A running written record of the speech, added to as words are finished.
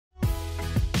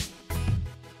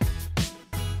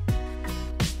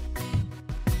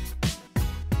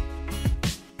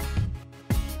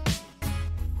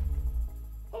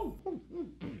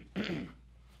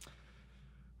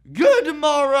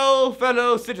tomorrow,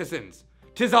 fellow citizens.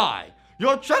 'Tis I,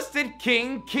 your trusted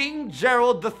king, King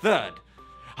Gerald III.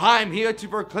 I'm here to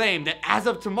proclaim that as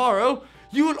of tomorrow,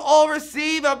 you will all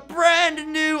receive a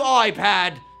brand new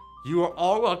iPad. You are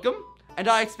all welcome, and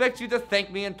I expect you to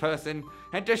thank me in person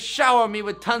and to shower me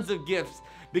with tons of gifts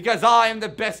because I am the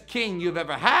best king you've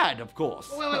ever had, of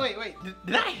course. Wait.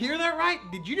 Did I hear that right?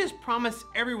 Did you just promise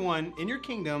everyone in your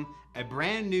kingdom a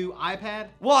brand new iPad?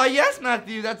 Why, yes,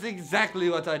 Matthew, that's exactly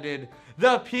what I did.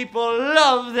 The people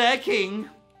love their king.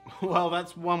 Well,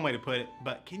 that's one way to put it,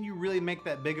 but can you really make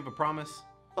that big of a promise?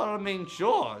 Well, I mean,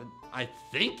 sure. I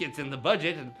think it's in the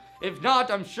budget, and if not,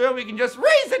 I'm sure we can just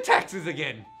raise the taxes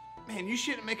again. Man, you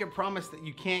shouldn't make a promise that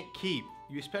you can't keep.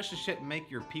 You especially shouldn't make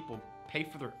your people pay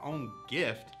for their own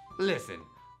gift. Listen,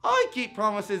 I keep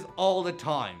promises all the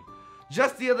time.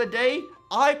 Just the other day,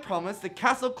 I promised the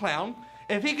Castle Clown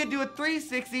if he could do a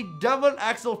 360 double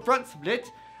axle front split,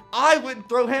 I wouldn't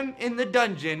throw him in the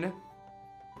dungeon.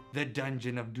 The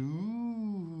Dungeon of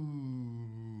Doom.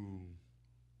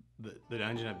 The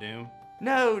Dungeon of Doom?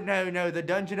 No, the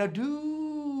Dungeon of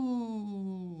Doom.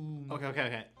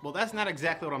 Okay. Well, that's not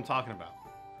exactly what I'm talking about.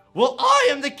 Well, I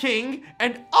am the king,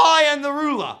 and I am the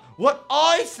ruler. What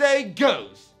I say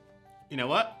goes. You know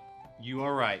what? You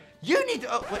are right. You need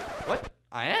to, wait, what?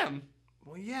 I am?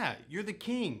 Well, yeah, you're the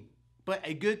king. But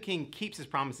a good king keeps his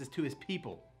promises to his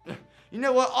people. You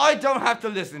know what? I don't have to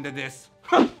listen to this.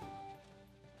 Okay.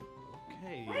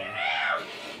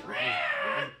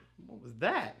 What was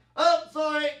that? Oh,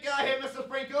 sorry. Get out here, Mr.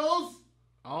 Sprinkles.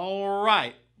 All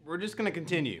right. We're just going to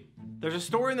continue. There's a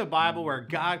story in the Bible where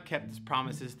God kept his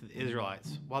promises to the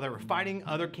Israelites while they were fighting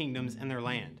other kingdoms in their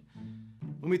land.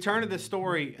 When we turn to this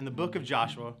story in the book of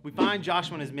Joshua, we find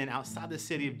Joshua and his men outside the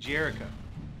city of Jericho.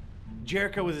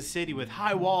 Jericho was a city with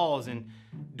high walls and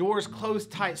doors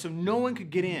closed tight so no one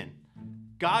could get in.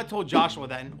 God told Joshua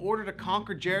that in order to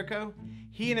conquer Jericho,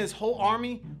 he and his whole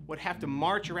army would have to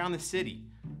march around the city.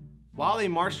 While they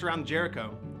marched around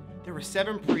Jericho, there were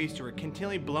 7 priests who were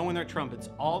continually blowing their trumpets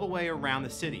all the way around the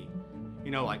city.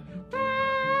 You know, like,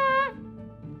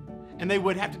 and they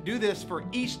would have to do this for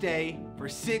each day for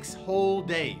 6 whole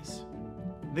days.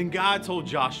 Then God told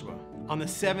Joshua, on the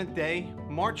 7th day,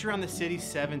 march around the city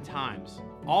 7 times,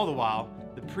 all the while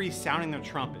the priests sounding their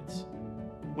trumpets.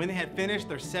 When they had finished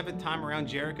their 7th time around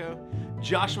Jericho,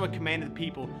 Joshua commanded the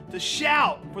people to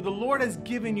shout, for the Lord has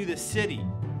given you the city.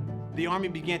 The army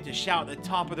began to shout at the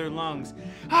top of their lungs,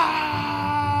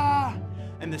 "Ah!"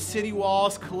 And the city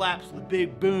walls collapsed with a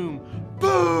big boom.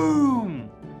 Boom!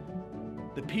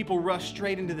 The people rushed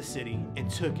straight into the city and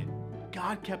took it.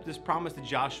 God kept his promise to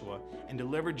Joshua and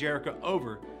delivered Jericho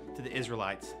over to the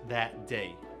Israelites that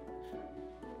day.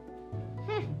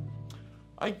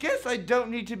 I guess I don't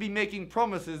need to be making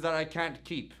promises that I can't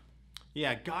keep.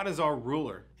 Yeah, God is our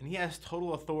ruler, and he has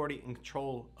total authority and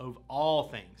control of all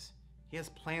things. He has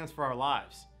plans for our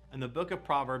lives. In the book of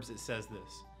Proverbs, it says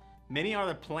this, "Many are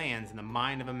the plans in the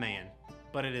mind of a man,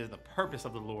 but it is the purpose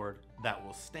of the Lord that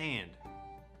will stand."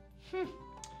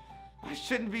 I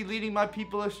shouldn't be leading my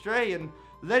people astray and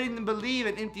letting them believe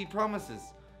in empty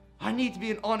promises. I need to be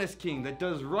an honest king that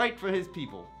does right for his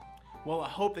people. Well, I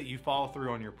hope that you follow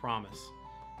through on your promise.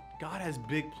 God has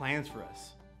big plans for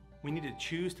us. We need to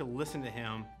choose to listen to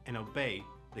him and obey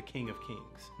the King of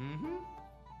Kings.